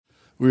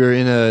We are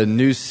in a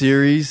new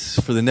series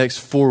for the next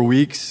 4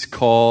 weeks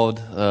called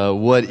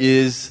What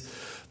is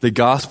the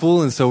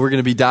Gospel? And so we're going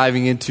to be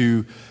diving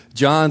into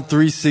John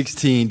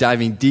 3:16,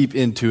 diving deep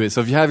into it.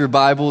 So if you have your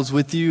Bibles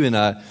with you, and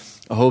I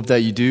hope that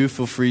you do,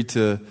 feel free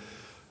to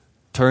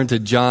turn to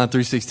John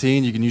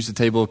 3:16. You can use the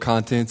table of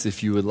contents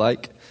if you would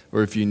like,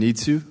 or if you need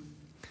to.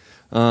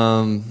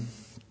 But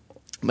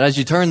as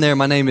you turn there,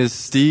 my name is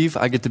Steve.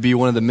 I get to be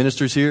one of the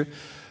ministers here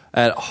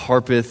at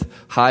Harpeth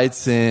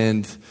Heights,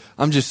 and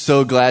I'm just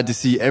so glad to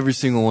see every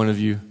single one of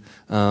you.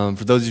 For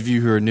those of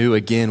you who are new,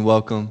 again,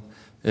 welcome.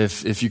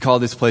 If you call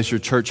this place your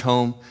church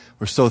home,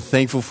 we're so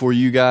thankful for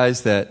you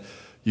guys that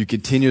you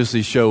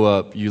continuously show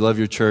up. You love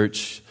your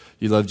church.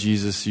 You love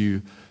Jesus.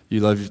 You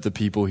love the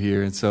people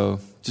here. And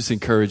so just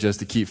encourage us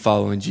to keep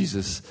following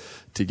Jesus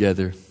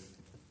together.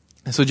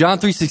 And so John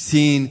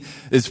 3:16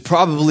 is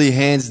probably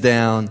hands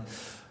down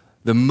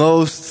the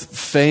most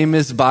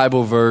famous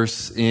Bible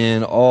verse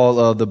in all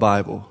of the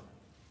Bible.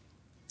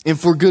 And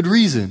for good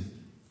reason.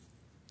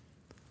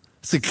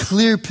 It's a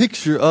clear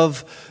picture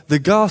of the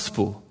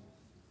gospel.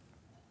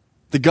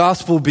 The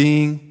gospel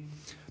being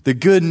the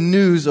good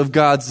news of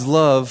God's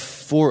love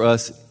for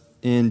us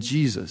in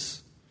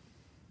Jesus.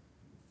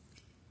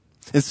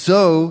 And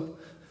so,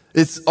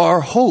 it's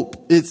our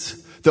hope. It's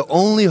the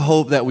only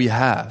hope that we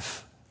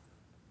have.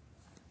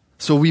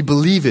 So we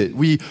believe it.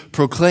 We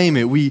proclaim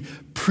it. We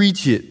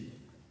preach it.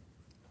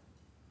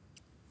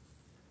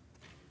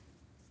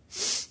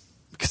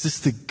 Because it's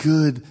the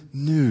good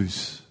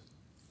news.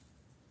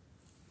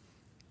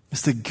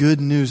 It's the good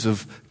news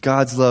of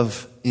God's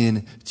love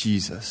in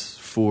Jesus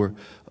for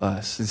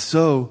us. And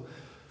so,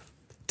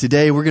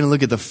 today we're going to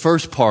look at the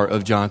first part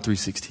of John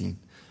 3:16.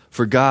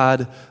 For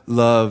God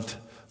loved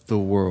the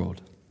world.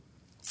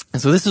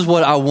 And so this is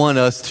what I want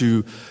us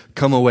to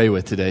come away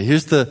with today.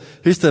 Here's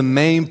the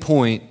main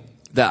point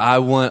that I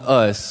want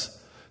us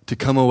to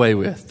come away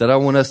with, that I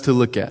want us to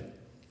look at.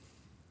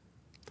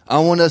 I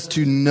want us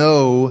to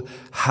know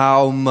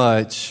how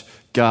much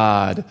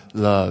God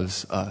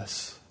loves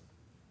us.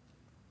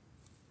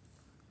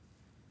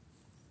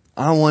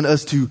 I want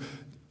us to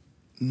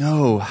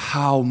know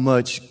how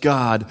much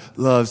God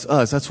loves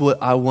us. That's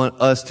what I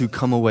want us to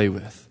come away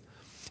with.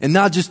 And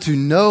not just to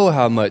know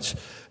how much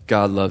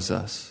God loves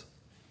us,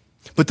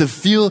 but to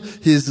feel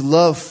His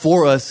love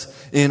for us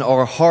in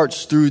our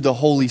hearts through the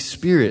Holy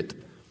Spirit.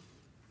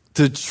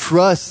 To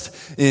trust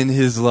in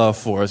His love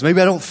for us.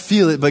 Maybe I don't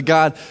feel it, but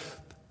God,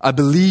 I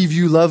believe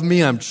you love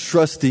me. I'm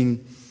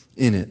trusting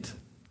in it.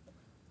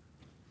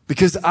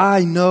 Because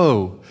I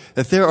know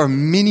that there are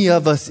many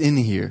of us in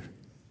here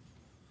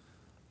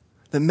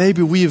that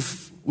maybe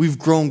we've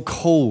grown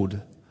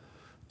cold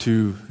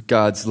to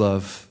God's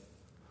love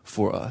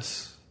for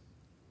us.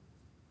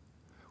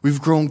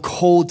 We've grown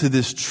cold to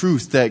this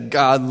truth that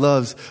God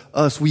loves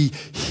us. We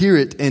hear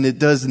it and it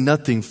does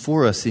nothing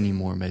for us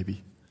anymore,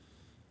 maybe.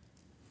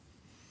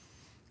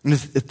 And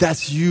if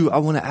that's you, I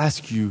want to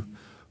ask you,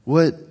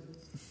 what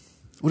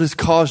has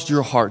caused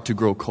your heart to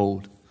grow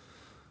cold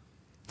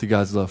to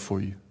God's love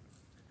for you?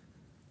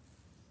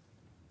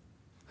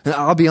 And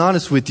I'll be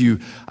honest with you,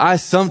 I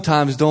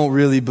sometimes don't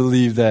really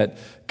believe that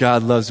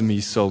God loves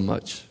me so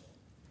much.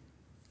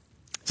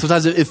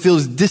 Sometimes it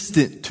feels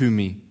distant to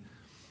me.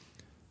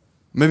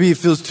 Maybe it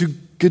feels too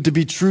good to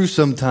be true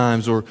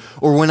sometimes, or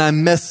when I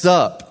mess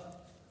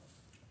up,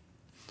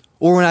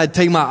 or when I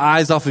take my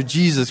eyes off of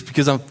Jesus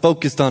because I'm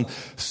focused on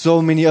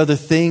so many other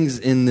things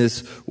in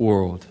this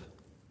world.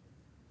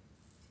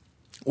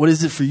 What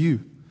is it for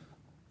you?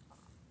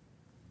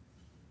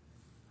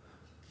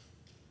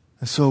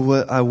 And so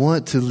what I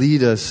want to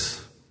lead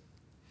us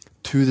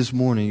to this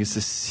morning is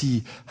to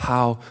see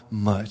how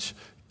much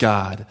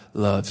God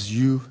loves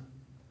you,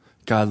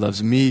 God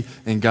loves me,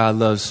 and God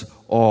loves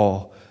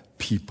all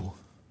people.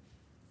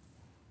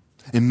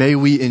 And may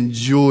we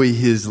enjoy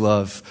His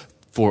love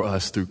for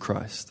us through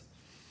Christ.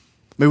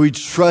 May we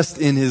trust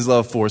in His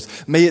love for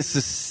us. May it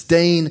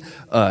sustain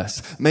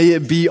us. May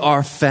it be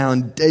our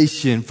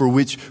foundation for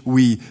which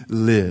we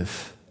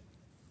live.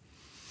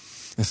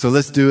 And so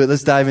let's do it.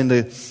 Let's dive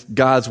into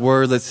God's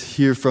Word. Let's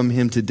hear from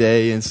Him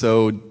today. And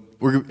so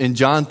we're in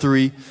John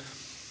 3.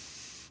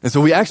 And so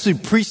we actually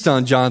preached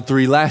on John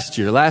 3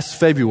 last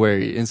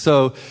February. And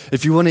so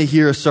if you want to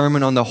hear a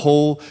sermon on the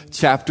whole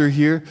chapter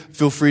here,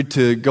 feel free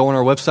to go on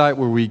our website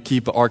where we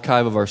keep an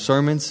archive of our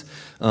sermons.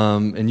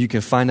 And you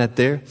can find that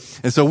there.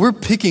 And so we're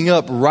picking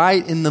up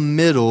right in the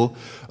middle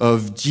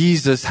of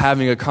Jesus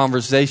having a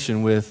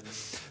conversation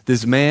with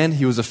this man.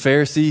 He was a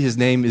Pharisee. His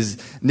name is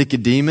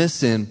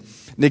Nicodemus. And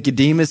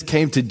Nicodemus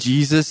came to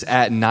Jesus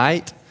at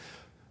night,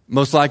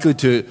 most likely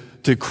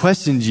to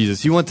question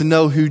Jesus. He wanted to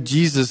know who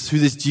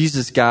this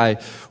Jesus guy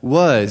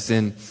was.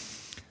 And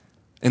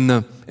in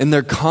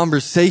their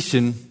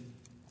conversation,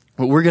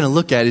 what we're going to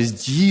look at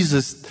is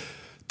Jesus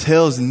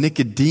tells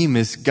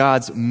Nicodemus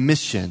God's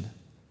mission.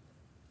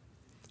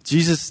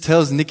 Jesus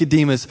tells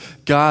Nicodemus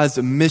God's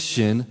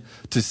mission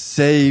to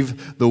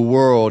save the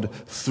world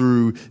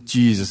through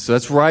Jesus. So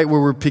that's right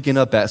where we're picking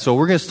up at. So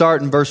we're going to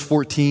start in verse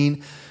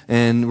 14,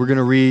 and we're going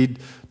to read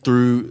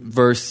through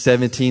verse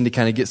 17 to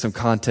kind of get some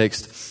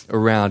context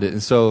around it.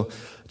 And so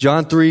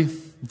John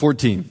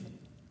 3:14.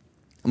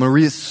 I'm going to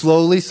read it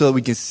slowly so that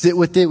we can sit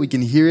with it, we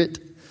can hear it.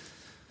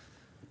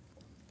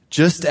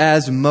 Just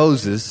as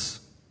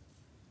Moses,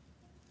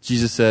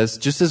 Jesus says,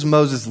 just as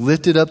Moses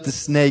lifted up the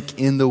snake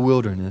in the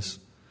wilderness,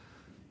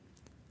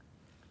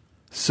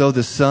 so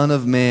the Son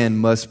of Man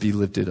must be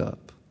lifted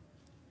up,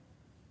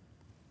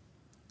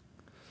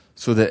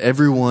 so that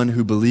everyone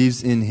who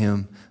believes in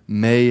him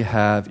may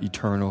have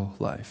eternal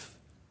life.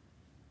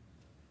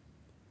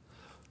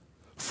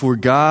 For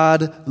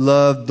God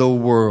loved the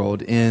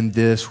world in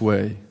this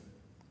way.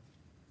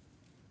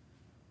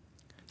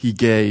 He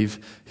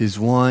gave his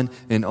one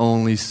and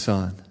only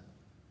Son,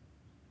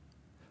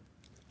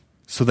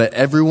 so that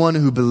everyone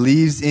who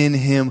believes in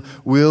him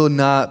will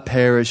not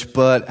perish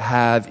but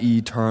have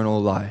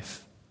eternal life.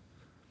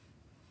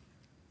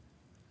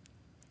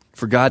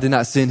 For God did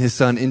not send his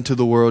Son into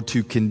the world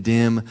to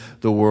condemn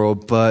the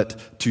world,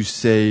 but to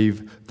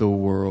save the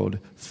world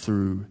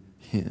through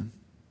him.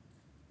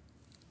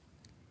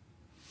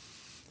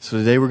 So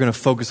today we're going to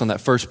focus on that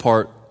first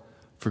part,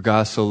 for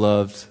God so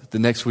loved. The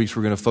next weeks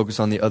we're going to focus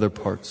on the other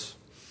parts.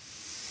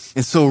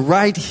 And so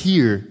right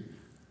here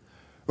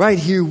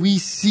we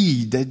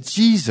see that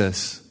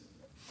Jesus,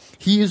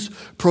 he is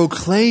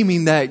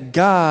proclaiming that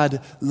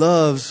God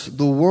loves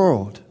the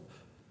world.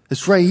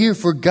 It's right here,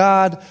 for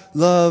God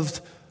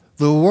loved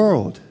the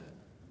world.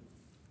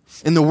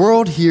 And the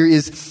world here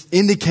is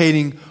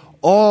indicating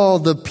all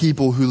the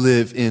people who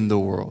live in the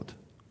world.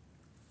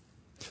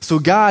 So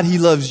God, he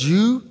loves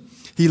you,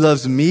 he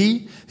loves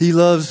me, he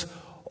loves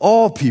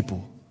all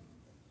people.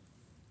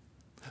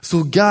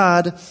 So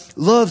God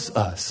loves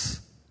us.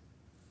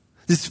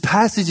 This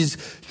passage is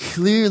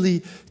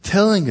clearly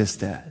telling us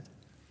that.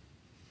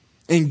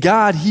 And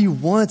God, he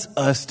wants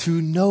us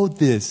to know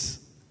this.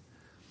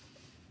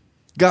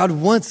 God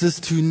wants us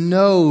to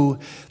know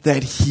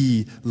that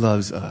he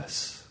loves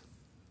us.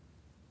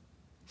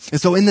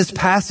 And so in this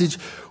passage,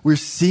 we're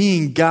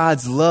seeing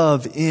God's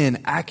love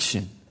in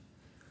action.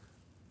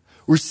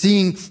 We're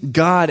seeing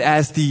God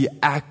as the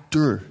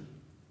actor.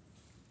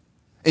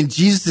 And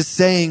Jesus is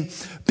saying,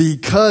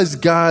 because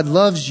God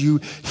loves you,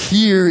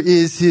 here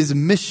is his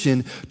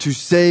mission to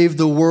save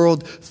the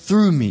world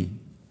through me,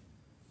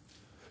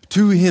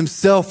 to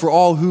himself for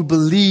all who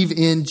believe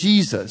in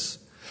Jesus.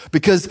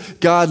 Because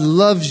God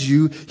loves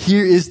you,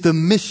 here is the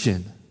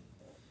mission.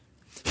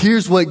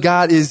 Here's what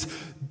God is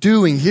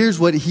doing. Here's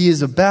what he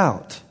is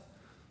about.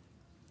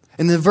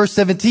 And then verse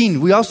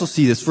 17, we also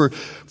see this.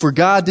 For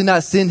God did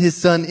not send his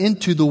Son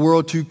into the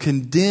world to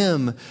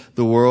condemn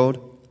the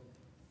world,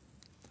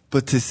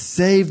 but to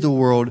save the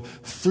world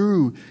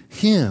through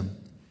him.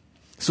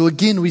 So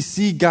again, we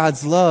see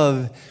God's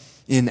love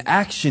in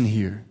action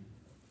here.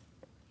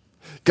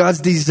 God's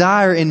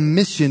desire and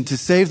mission to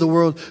save the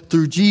world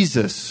through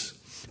Jesus,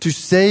 to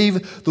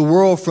save the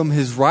world from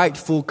his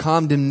rightful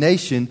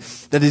condemnation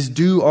that is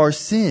due our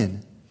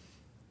sin.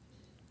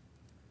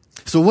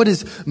 So what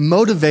is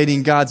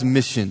motivating God's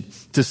mission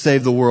to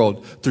save the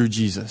world through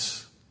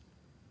Jesus?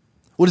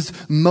 What is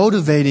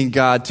motivating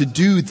God to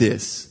do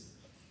this?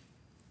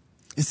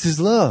 It's his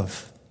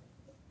love.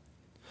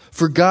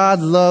 For God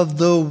loved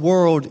the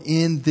world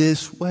in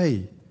this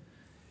way.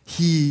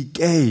 He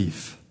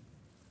gave.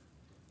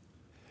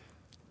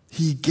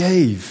 He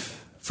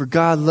gave. For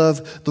God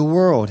loved the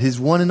world, his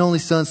one and only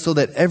Son, so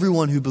that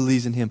everyone who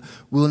believes in him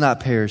will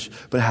not perish,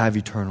 but have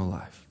eternal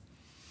life.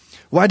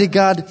 Why did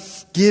God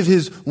give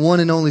his one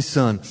and only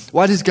Son?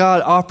 Why does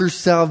God offer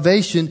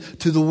salvation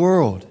to the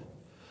world?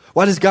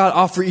 Why does God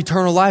offer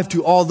eternal life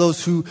to all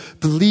those who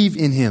believe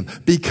in him?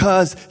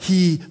 Because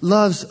he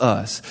loves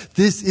us.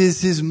 This is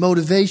his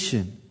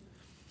motivation.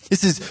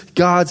 This is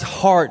God's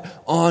heart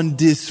on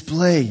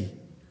display.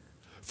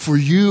 For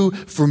you,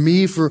 for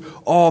me, for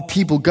all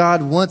people,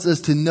 God wants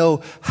us to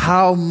know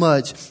how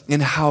much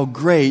and how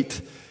great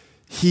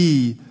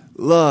he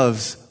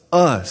loves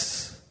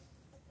us.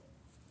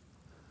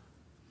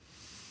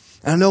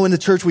 And I know in the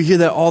church we hear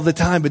that all the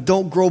time, but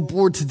don't grow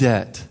bored to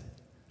that.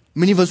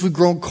 Many of us, we've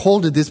grown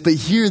cold to this, but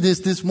hear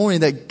this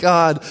morning, that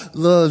God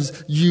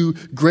loves you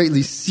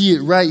greatly. See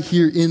it right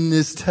here in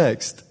this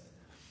text.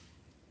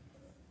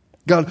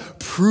 God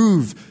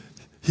proved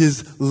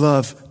his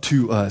love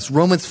to us.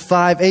 Romans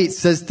 5:8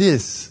 says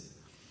this,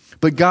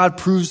 but God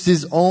proves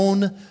his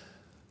own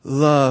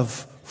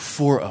love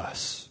for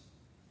us,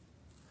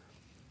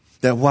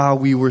 that while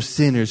we were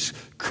sinners,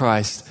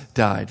 Christ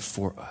died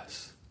for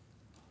us.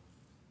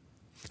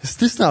 Is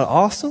this not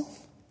awesome?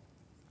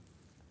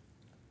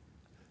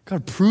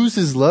 God proves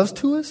his love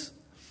to us.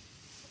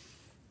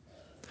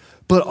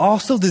 But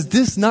also, does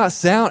this not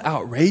sound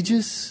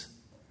outrageous?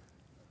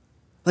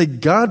 Like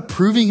God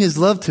proving his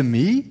love to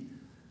me?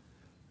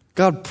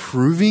 God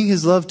proving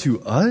his love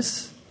to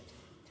us?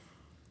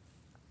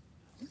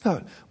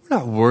 We're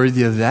not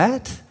worthy of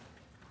that.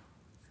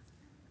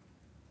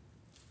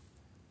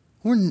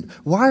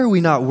 Why are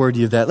we not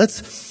worthy of that?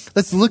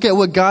 Let's look at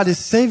what God is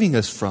saving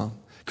us from,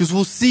 because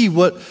we'll see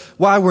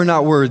why we're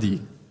not worthy.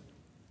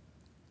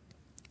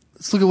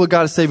 Let's look at what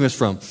God is saving us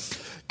from.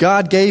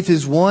 God gave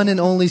his one and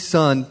only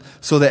Son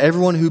so that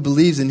everyone who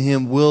believes in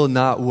him will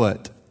not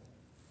what?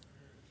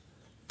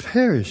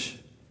 Perish.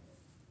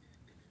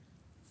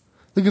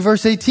 Look at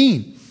verse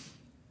 18.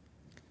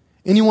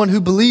 Anyone who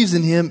believes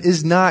in him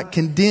is not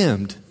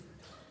condemned.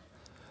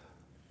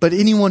 But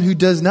anyone who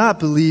does not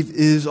believe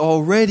is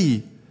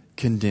already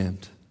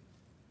condemned,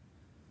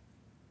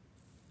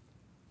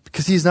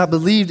 because he has not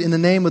believed in the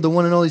name of the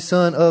one and only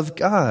Son of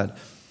God.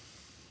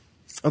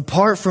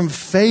 Apart from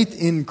faith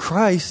in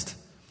Christ,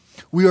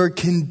 we are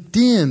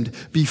condemned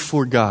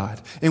before God,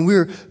 and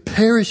we're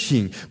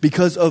perishing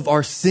because of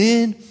our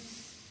sin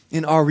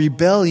and our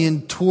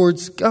rebellion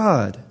towards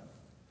God,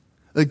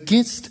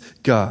 against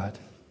God.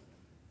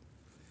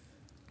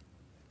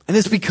 And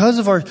it's because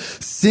of our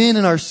sin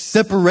and our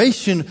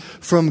separation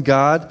from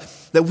God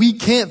that we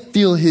can't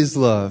feel his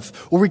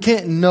love, or we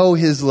can't know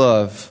his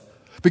love,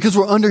 because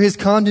we're under his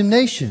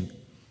condemnation.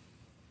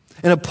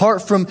 And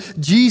apart from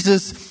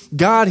Jesus,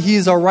 God, he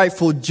is our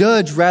rightful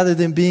judge rather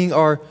than being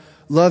our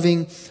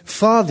loving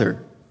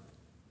Father.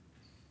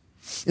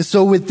 And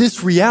so with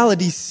this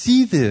reality,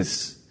 see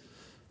this.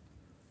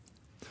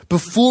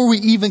 Before we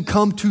even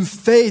come to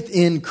faith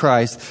in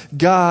Christ,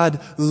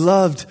 God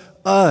loved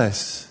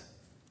us.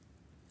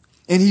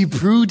 And he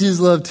proved his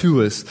love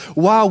to us.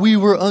 While we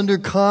were under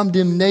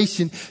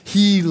condemnation,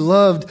 he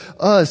loved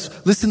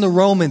us. Listen to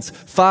Romans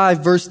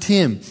 5 verse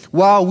 10.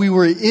 While we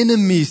were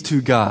enemies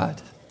to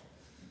God.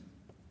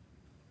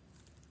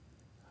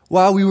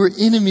 While we were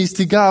enemies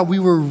to God, we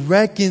were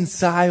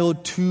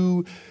reconciled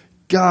to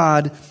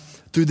God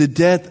through the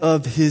death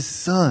of his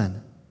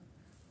Son.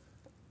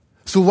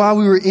 So while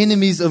we were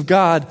enemies of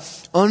God,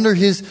 under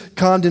his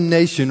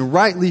condemnation,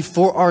 rightly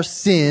for our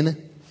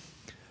sin,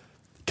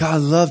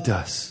 God loved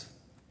us.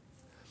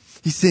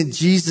 He sent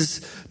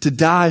Jesus to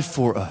die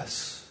for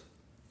us,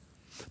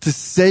 to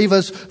save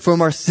us from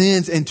our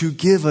sins and to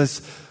give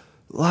us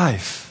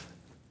life.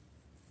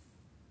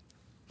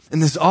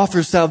 And this offer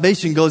of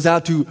salvation goes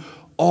out to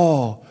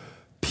all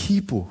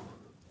people.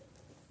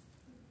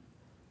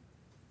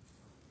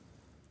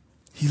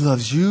 He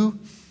loves you.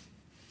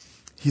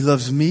 He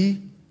loves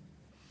me.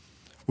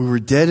 We were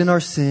dead in our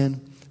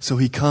sin, so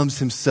he comes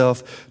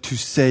himself to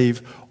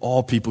save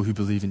all people who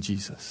believe in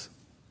Jesus.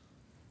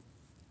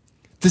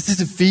 This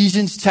is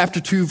Ephesians chapter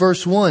 2,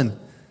 verse 1.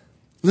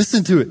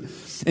 Listen to it.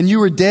 And you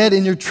were dead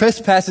in your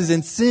trespasses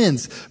and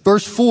sins.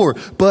 Verse 4.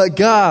 But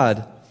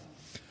God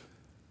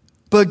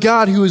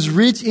who is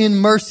rich in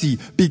mercy,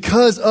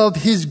 because of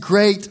his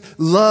great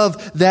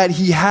love that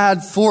he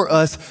had for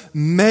us,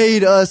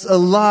 made us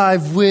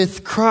alive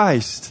with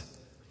Christ.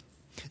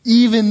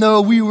 Even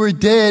though we were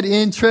dead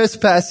in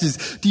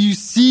trespasses. Do you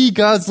see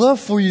God's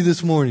love for you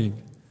this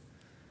morning?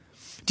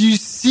 Do you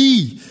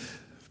see?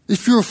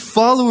 If you're a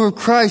follower of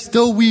Christ,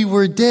 though we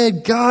were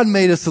dead, God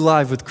made us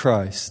alive with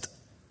Christ.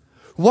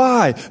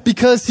 Why?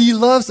 Because he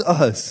loves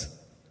us.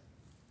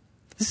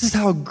 This is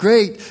how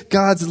great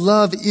God's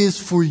love is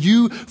for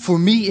you, for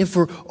me, and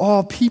for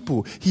all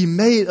people. He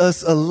made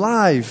us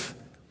alive.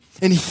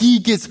 And he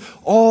gets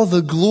all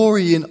the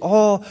glory and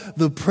all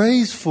the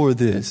praise for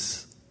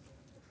this.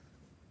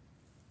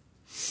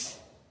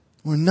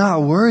 We're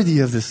not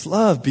worthy of this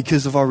love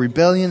because of our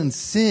rebellion and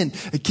sin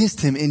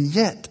against him, and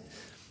yet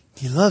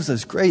he loves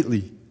us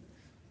greatly.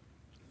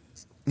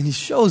 And he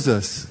shows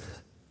us.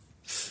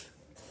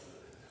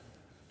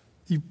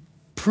 He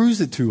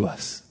proves it to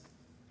us.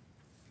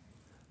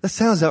 That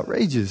sounds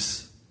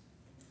outrageous.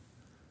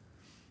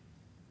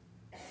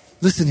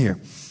 Listen here.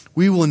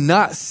 We will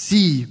not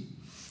see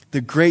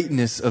the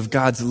greatness of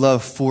God's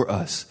love for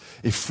us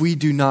if we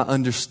do not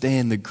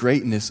understand the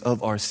greatness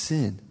of our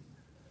sin.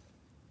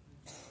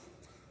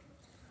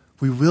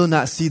 We will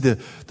not see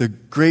the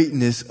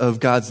greatness of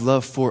God's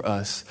love for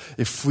us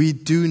if we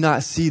do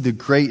not see the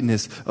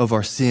greatness of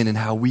our sin and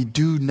how we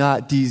do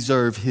not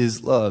deserve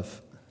his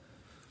love.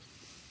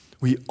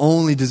 We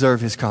only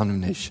deserve his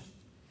condemnation.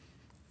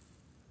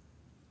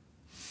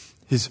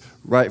 His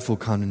rightful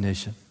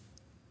condemnation.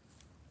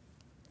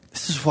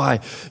 This is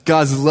why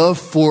God's love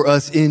for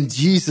us in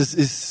Jesus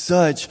is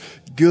such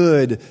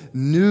good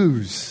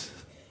news.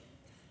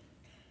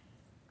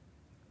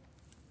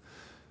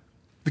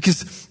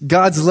 Because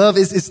God's love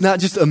it's not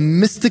just a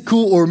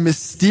mystical or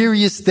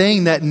mysterious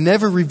thing that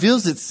never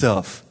reveals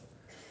itself,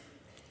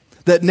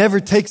 that never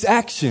takes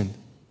action.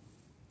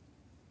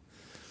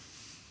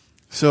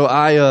 So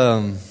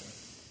I'm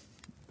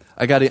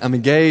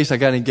engaged. I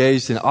got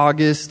engaged in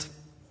August.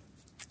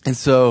 And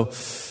so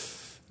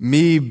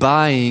me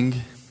buying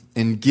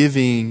and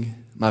giving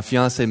my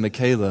fiancée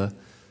Michaela,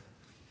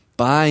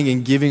 buying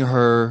and giving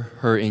her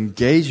her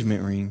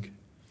engagement ring,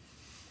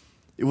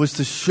 it was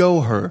to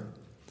show her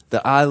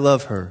that I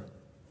love her.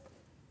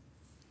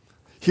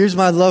 Here's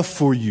my love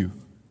for you.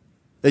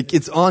 Like,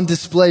 it's on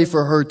display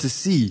for her to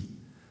see.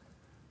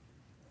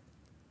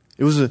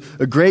 It was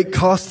a great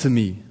cost to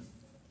me.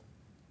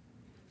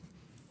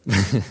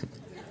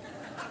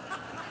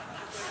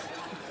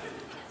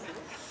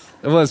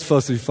 It wasn't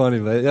supposed to be funny,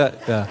 but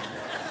yeah.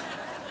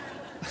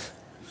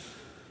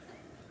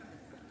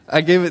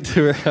 I gave it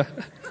to her.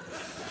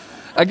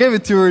 I gave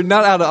it to her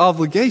not out of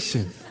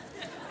obligation.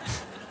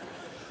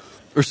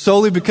 Or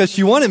solely because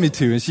she wanted me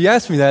to. And she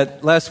asked me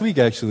that last week,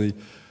 actually.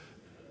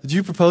 Did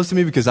you propose to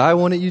me because I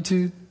wanted you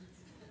to?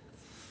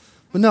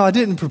 Well, no, I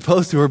didn't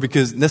propose to her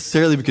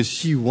necessarily because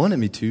she wanted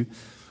me to.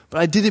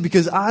 But I did it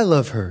because I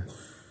love her.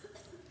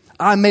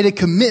 I made a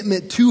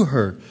commitment to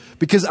her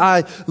because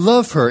I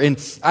love her. And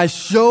I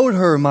showed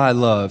her my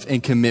love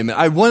and commitment.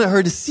 I wanted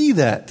her to see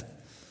that.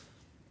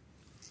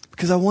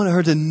 Because I wanted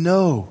her to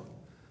know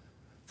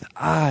that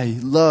I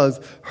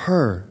love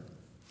her.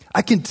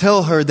 I can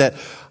tell her that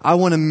I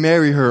want to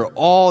marry her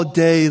all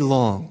day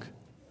long.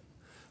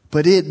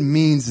 But it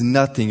means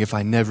nothing if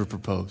I never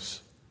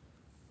propose.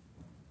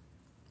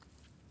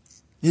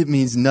 It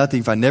means nothing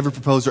if I never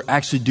propose or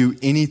actually do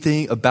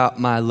anything about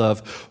my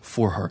love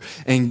for her.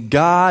 And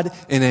God,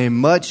 in a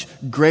much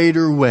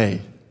greater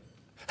way,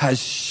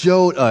 has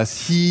showed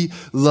us He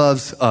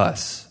loves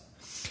us.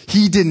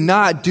 He did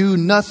not do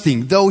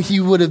nothing, though He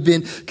would have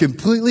been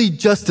completely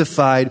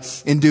justified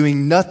in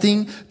doing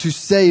nothing to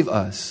save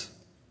us.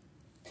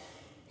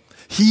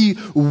 He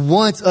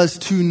wants us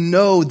to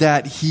know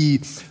that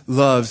He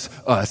loves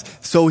us.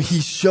 So He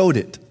showed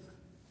it.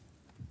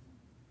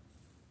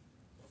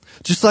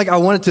 Just like I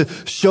wanted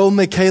to show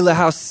Michaela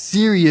how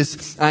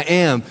serious I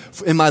am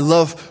in my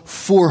love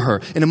for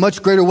her. In a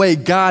much greater way,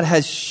 God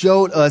has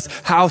showed us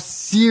how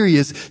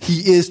serious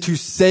He is to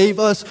save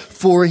us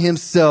for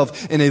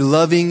Himself in a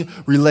loving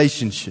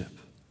relationship.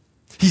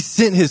 He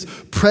sent His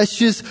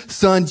precious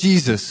Son,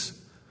 Jesus,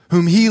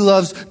 whom He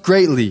loves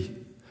greatly.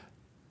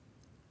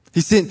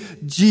 He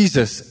sent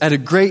Jesus at a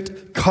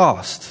great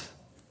cost.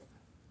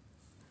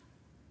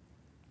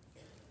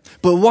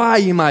 But why,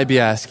 you might be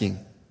asking?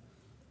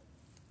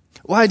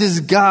 Why does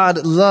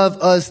God love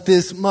us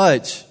this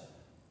much?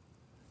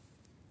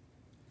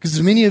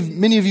 Because many of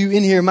you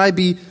in here might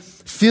be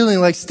feeling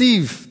like,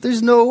 Steve,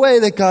 there's no way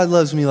that God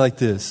loves me like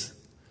this.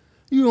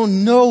 You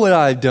don't know what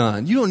I've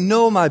done. You don't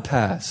know my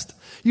past.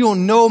 You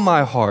don't know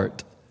my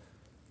heart.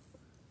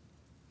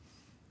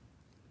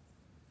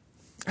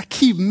 I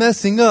keep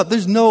messing up.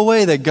 There's no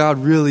way that God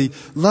really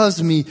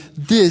loves me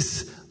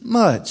this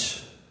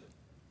much.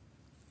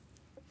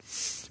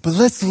 But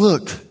let's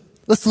look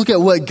at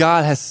what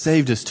God has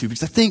saved us to,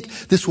 because I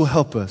think this will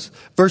help us.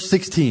 Verse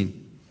 16.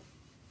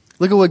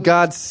 Look at what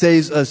God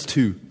saves us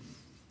to.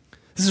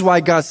 This is why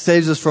God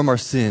saves us from our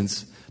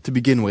sins to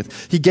begin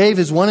with. He gave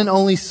His one and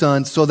only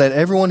Son so that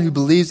everyone who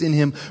believes in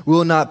Him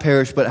will not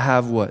perish but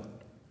have what?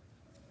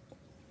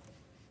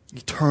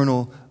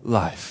 Eternal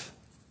life.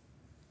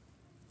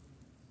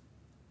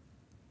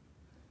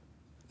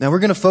 Now we're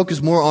going to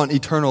focus more on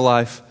eternal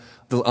life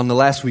on the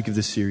last week of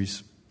this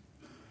series.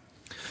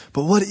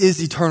 But what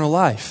is eternal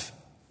life?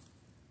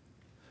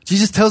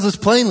 Jesus tells us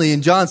plainly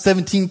in John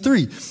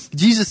 17:3.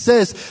 Jesus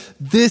says,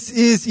 this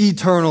is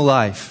eternal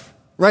life.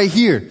 Right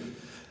here.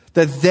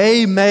 That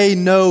they may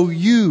know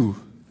you,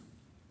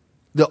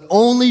 the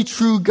only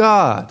true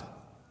God,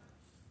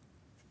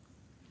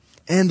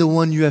 and the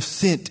one you have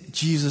sent,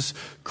 Jesus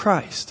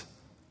Christ.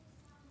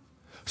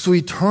 So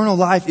eternal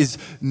life is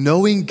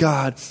knowing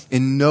God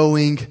and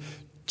knowing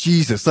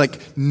Jesus.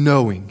 Like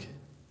knowing.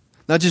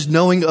 Not just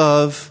knowing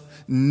of,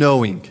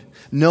 knowing.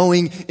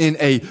 Knowing in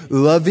a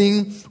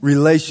loving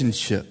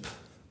relationship.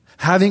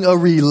 Having a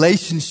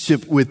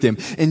relationship with them.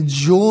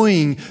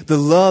 Enjoying the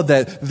love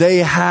that they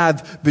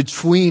have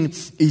between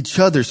each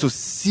other. So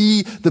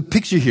see the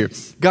picture here.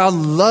 God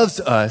loves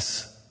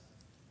us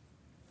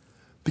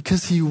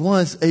because He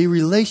wants a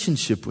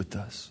relationship with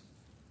us.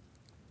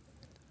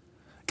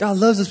 God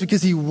loves us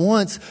because He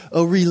wants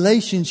a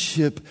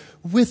relationship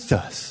with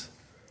us.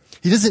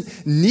 He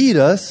doesn't need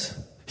us.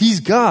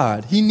 He's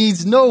God. He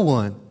needs no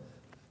one.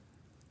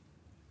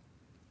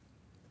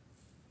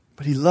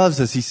 But He loves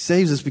us. He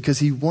saves us because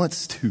He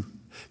wants to.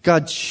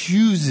 God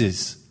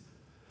chooses.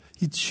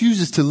 He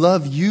chooses to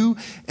love you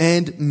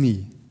and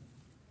me.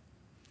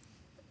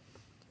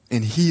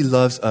 And He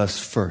loves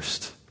us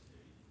first.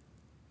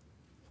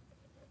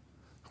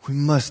 We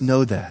must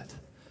know that.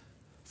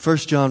 1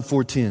 John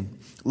 4:10.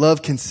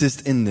 Love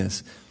consists in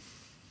this.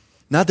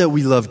 Not that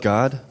we love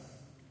God.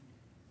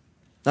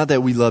 Not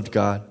that we loved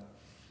God.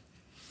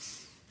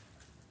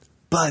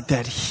 But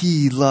that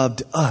He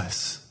loved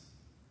us.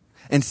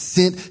 And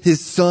sent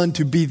His Son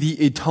to be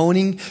the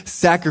atoning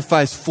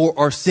sacrifice for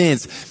our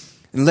sins.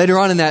 And later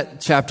on in that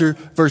chapter,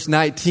 verse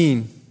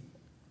 19,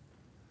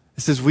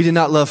 it says, we did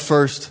not love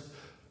first.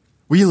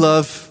 We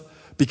love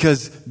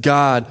because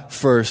God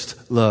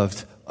first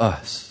loved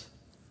us.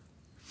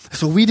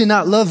 So we did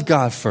not love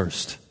God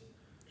first.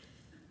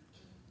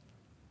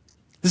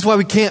 This is why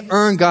we can't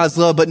earn God's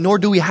love, but nor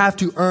do we have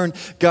to earn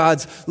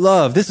God's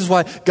love. This is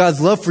why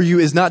God's love for you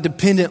is not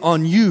dependent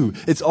on you.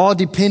 It's all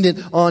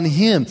dependent on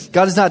Him.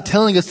 God is not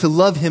telling us to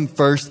love Him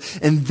first,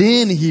 and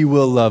then He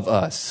will love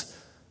us.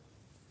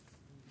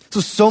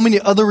 So many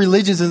other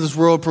religions in this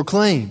world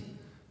proclaim,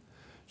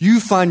 you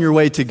find your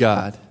way to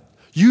God.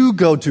 You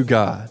go to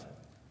God.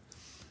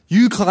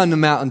 You climb the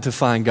mountain to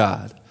find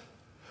God.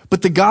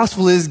 But the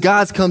gospel is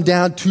God's come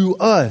down to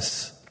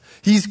us.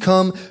 He's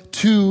come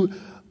to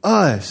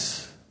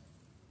us.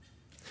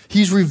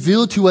 He's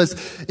revealed to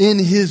us in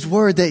His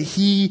Word that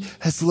He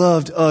has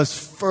loved us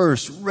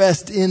first.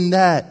 Rest in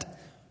that.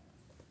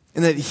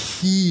 And that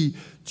He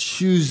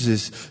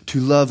chooses to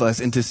love us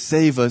and to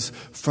save us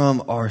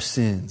from our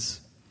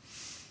sins.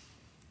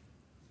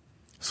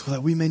 So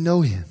that we may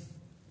know Him.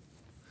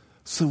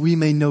 So we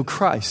may know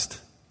Christ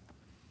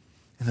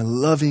in a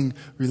loving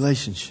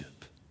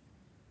relationship.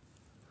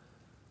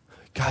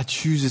 God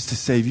chooses to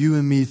save you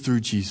and me through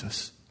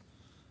Jesus.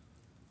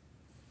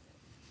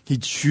 He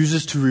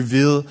chooses to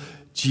reveal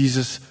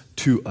Jesus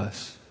to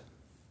us.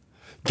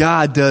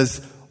 God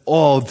does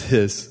all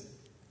this.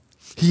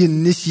 He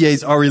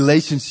initiates our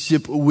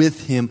relationship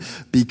with Him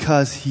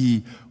because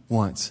He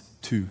wants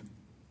to.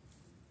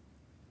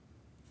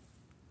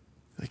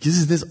 Like,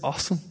 isn't this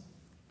awesome?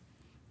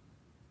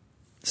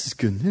 This is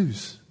good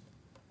news.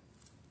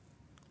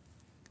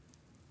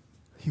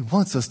 He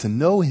wants us to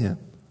know Him.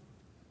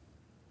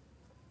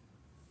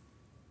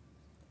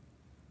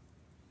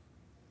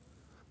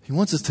 He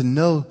wants us to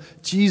know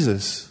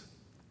Jesus.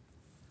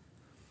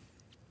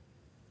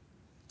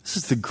 This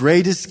is the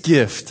greatest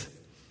gift.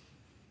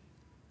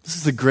 This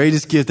is the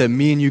greatest gift that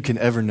me and you can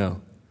ever know,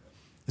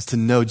 is to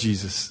know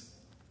Jesus,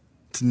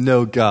 to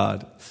know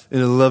God in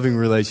a loving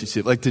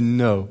relationship, like to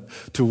know,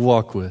 to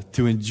walk with,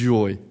 to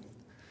enjoy.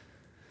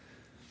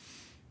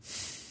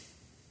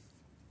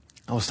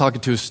 I was talking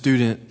to a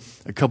student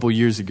a couple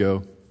years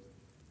ago,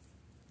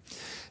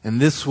 and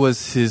this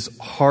was his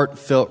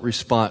heartfelt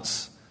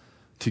response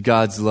to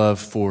God's love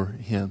for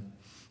him.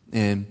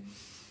 And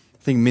I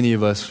think many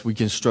of us, we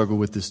can struggle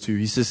with this too.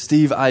 He says,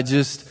 Steve, I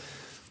just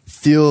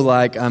feel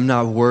like I'm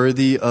not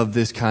worthy of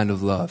this kind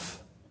of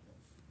love.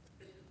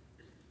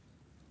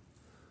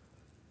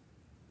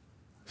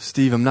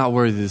 Steve, I'm not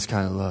worthy of this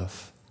kind of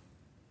love.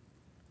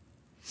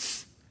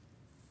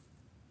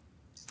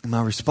 And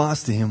my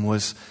response to him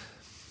was,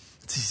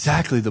 it's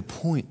exactly the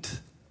point.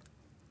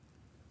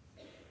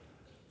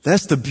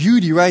 That's the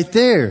beauty right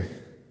there.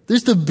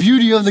 There's the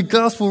beauty of the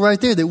gospel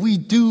right there, that we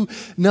do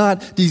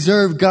not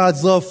deserve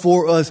God's love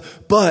for us,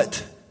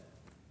 but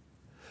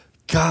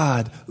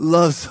God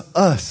loves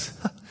us.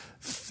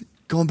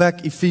 Going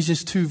back,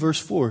 Ephesians 2, verse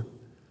 4.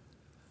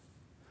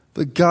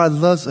 But God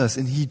loves us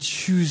and He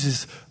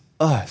chooses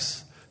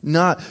us,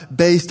 not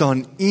based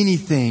on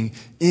anything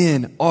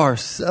in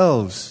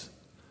ourselves,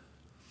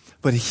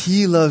 but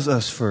He loves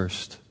us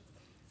first.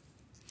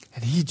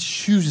 And He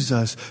chooses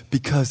us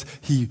because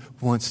He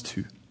wants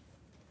to.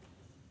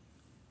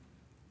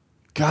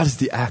 God is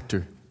the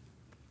actor.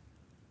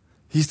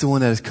 He's the one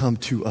that has come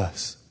to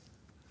us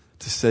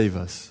to save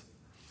us.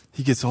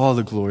 He gets all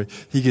the glory.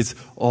 He gets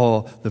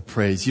all the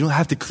praise. You don't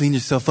have to clean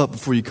yourself up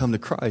before you come to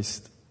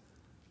Christ.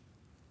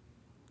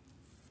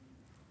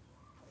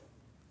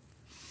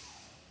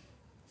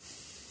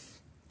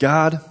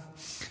 God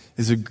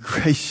is a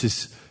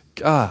gracious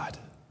God.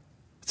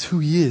 It's who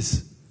He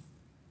is.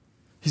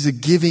 He's a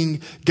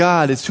giving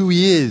God. It's who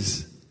He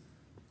is.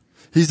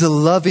 He's a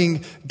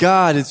loving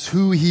God. It's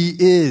who He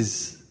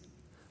is.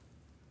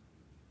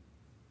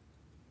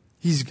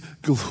 He's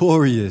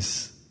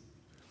glorious.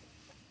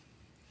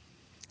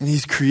 And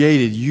He's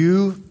created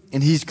you,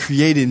 and He's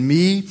created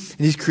me, and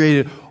He's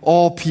created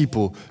all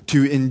people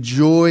to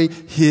enjoy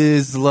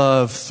His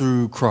love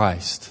through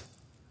Christ.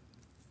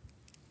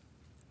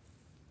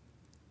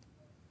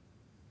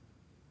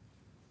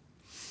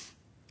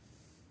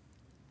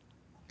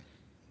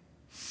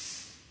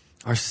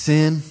 Our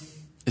sin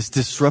has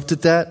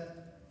disrupted that.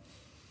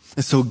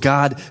 And so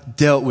God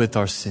dealt with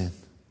our sin.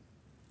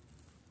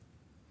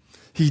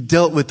 He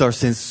dealt with our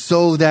sin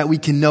so that we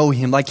can know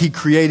Him, like He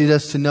created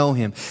us to know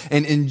Him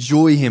and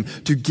enjoy Him,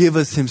 to give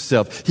us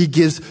Himself. He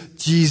gives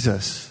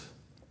Jesus.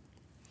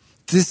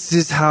 This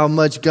is how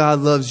much God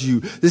loves you.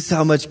 This is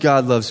how much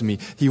God loves me.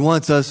 He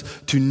wants us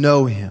to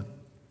know Him.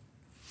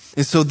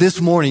 And so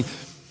this morning,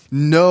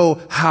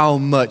 know how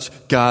much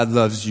God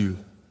loves you.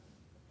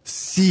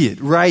 See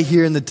it right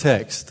here in the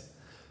text.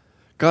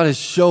 God has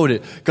showed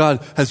it.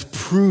 God has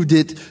proved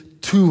it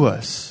to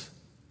us.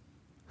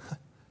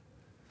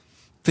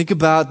 Think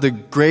about the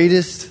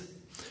greatest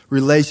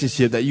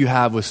relationship that you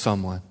have with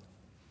someone,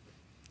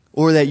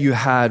 or that you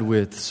had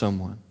with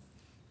someone.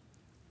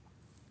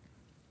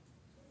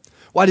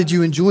 Why did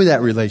you enjoy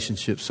that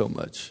relationship so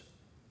much?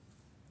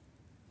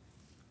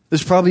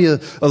 There's probably a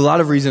lot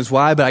of reasons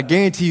why, but I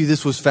guarantee you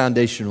this was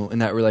foundational in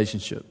that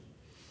relationship.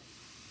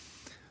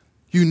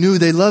 You knew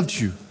they loved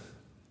you.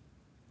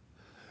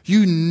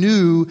 You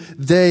knew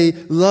they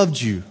loved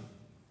you.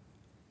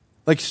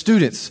 Like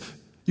students,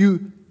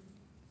 you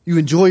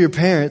enjoy your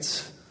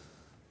parents.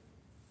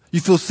 You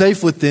feel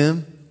safe with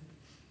them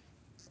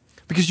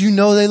because you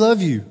know they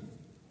love you.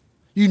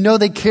 You know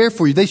they care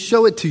for you. They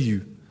show it to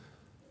you.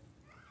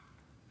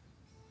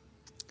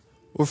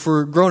 Or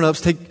for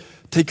grown-ups,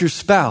 take your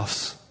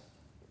spouse.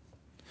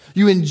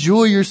 You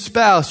enjoy your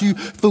spouse. You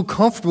feel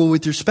comfortable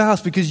with your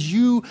spouse because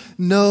you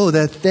know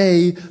that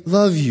they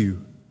love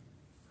you.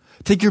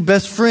 Take your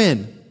best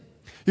friend.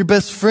 You're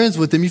best friends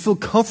with them. You feel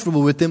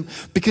comfortable with them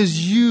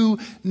because you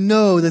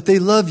know that they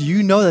love you.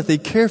 You know that they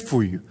care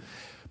for you.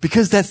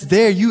 Because that's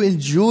there, you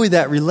enjoy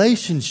that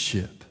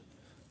relationship.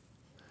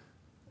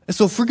 And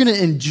so if we're going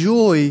to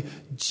enjoy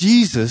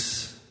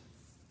Jesus,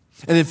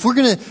 and if we're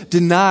going to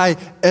deny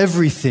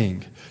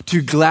everything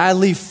to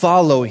gladly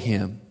follow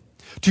him,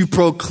 to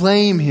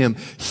proclaim him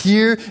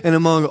here and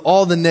among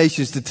all the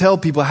nations, to tell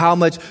people how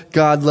much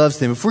God loves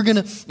them, if we're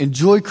going to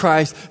enjoy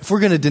Christ, if we're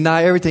going to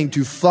deny everything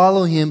to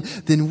follow him,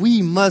 then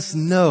we must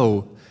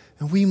know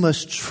and we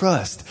must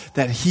trust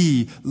that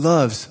he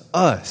loves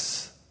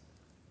us.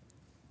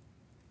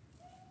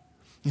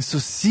 And so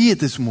see it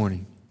this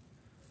morning,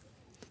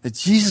 that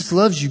Jesus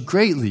loves you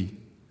greatly,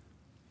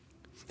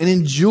 and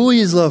enjoy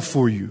his love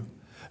for you.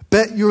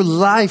 Bet your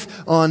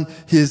life on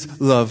his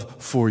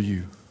love for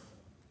you.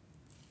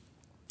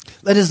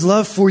 Let his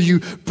love for you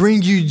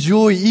bring you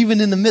joy even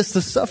in the midst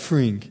of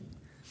suffering.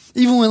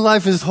 Even when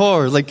life is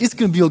hard, like it's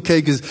going to be okay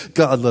because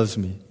God loves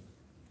me.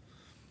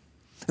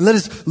 And let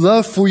his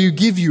love for you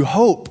give you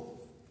hope.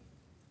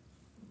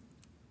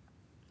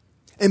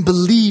 And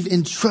believe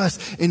and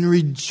trust and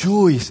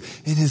rejoice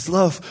in his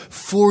love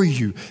for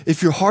you.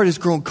 If your heart has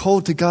grown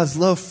cold to God's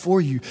love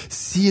for you,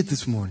 see it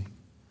this morning.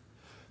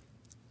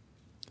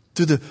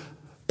 Through the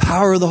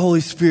power of the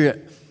Holy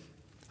Spirit,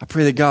 I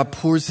pray that God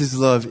pours his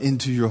love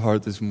into your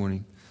heart this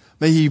morning.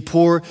 May he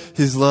pour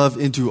his love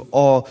into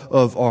all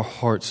of our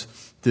hearts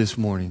this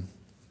morning.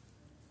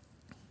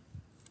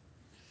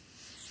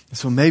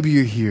 So maybe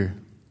you're here.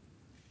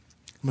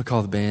 I'm going to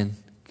call the band.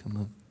 Come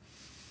on.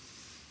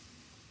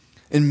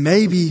 And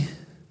maybe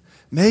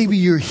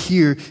you're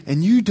here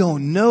and you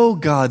don't know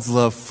God's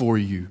love for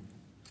you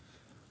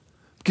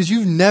because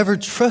you've never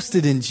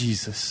trusted in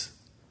Jesus.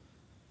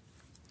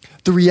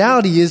 The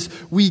reality is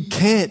we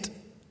can't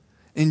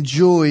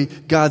enjoy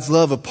God's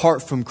love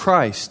apart from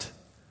Christ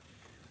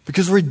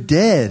because we're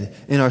dead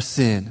in our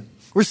sin.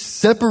 We're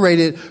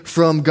separated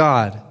from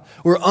God.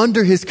 We're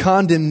under his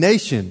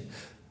condemnation.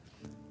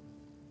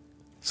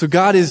 So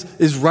God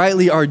is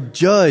rightly our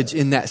judge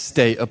in that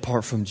state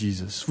apart from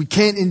Jesus. We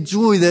can't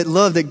enjoy that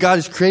love that God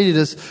has created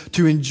us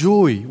to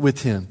enjoy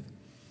with him.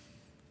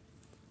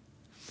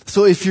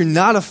 So if you're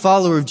not a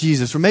follower of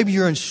Jesus, or maybe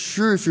you're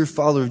unsure if you're a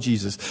follower of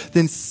Jesus,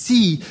 then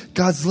see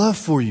God's love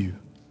for you.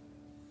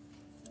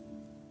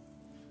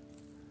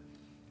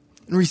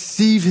 And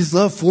receive his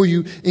love for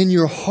you in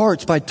your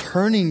hearts by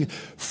turning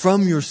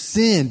from your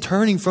sin,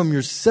 turning from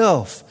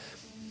yourself,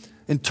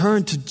 and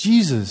turn to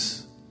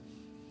Jesus.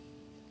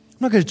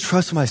 I'm not going to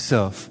trust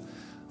myself.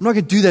 I'm not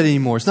going to do that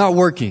anymore. It's not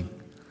working.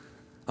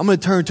 I'm going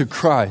to turn to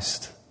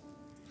Christ.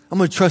 I'm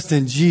going to trust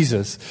in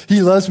Jesus.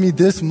 He loves me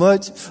this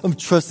much. I'm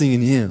trusting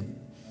in him.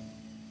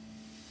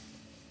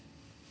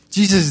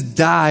 Jesus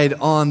died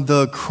on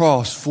the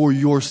cross for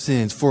your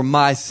sins, for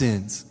my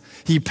sins.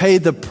 He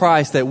paid the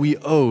price that we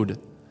owed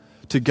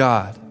to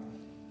God.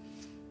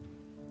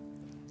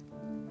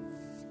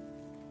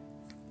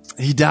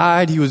 He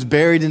died, he was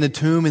buried in a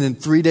tomb, and then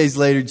 3 days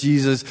later,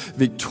 Jesus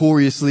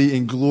victoriously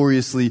and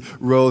gloriously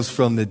rose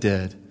from the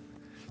dead.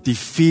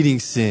 Defeating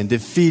sin,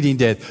 defeating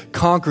death,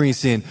 conquering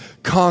sin,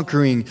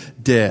 conquering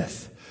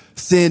death.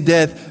 Sin,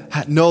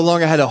 death no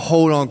longer had a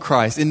hold on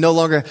Christ. It no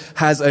longer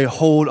has a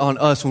hold on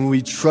us when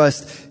we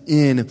trust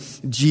in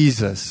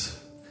Jesus.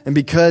 And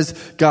because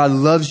God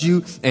loves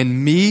you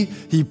and me,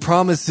 he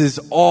promises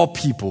all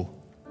people,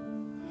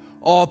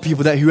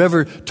 that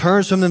whoever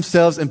turns from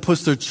themselves and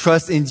puts their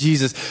trust in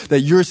Jesus,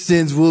 that your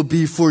sins will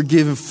be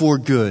forgiven for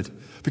good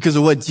because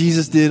of what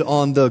Jesus did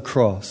on the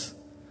cross.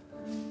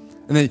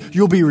 And then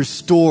you'll be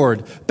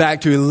restored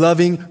back to a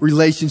loving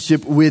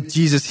relationship with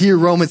Jesus. Here,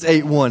 Romans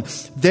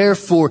 8:1.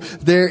 Therefore,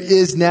 there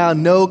is now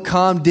no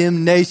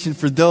condemnation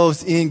for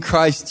those in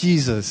Christ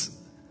Jesus.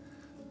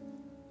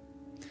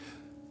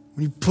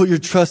 When you put your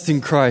trust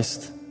in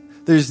Christ,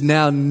 there's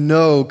now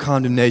no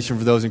condemnation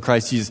for those in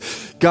Christ Jesus.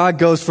 God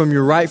goes from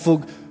your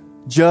rightful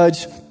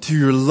judge to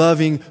your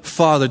loving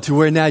Father, to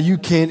where now you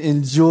can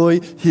enjoy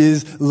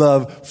his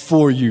love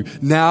for you,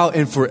 now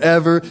and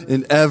forever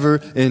and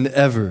ever and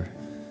ever.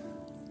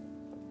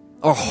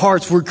 Our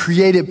hearts were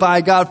created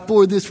by God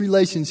for this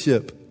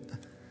relationship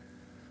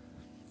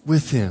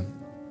with him.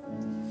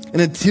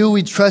 And until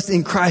we trust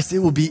in Christ, it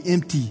will be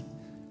empty.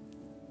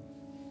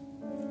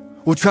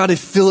 We'll try to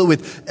fill it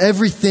with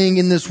everything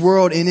in this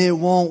world and it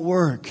won't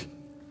work.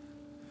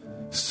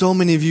 So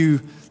many of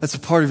you, that's a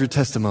part of your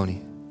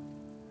testimony.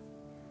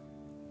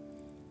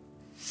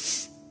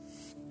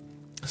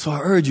 So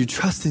I urge you,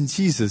 trust in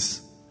Jesus.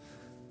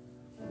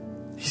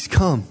 He's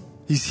come.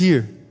 He's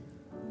here.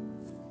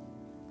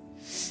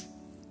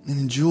 And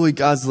enjoy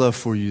God's love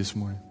for you this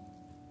morning.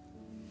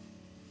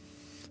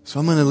 So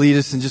I'm going to lead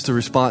us in just a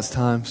response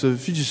time. So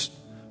if you just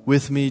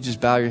with me, just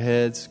bow your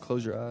heads,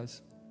 close your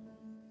eyes.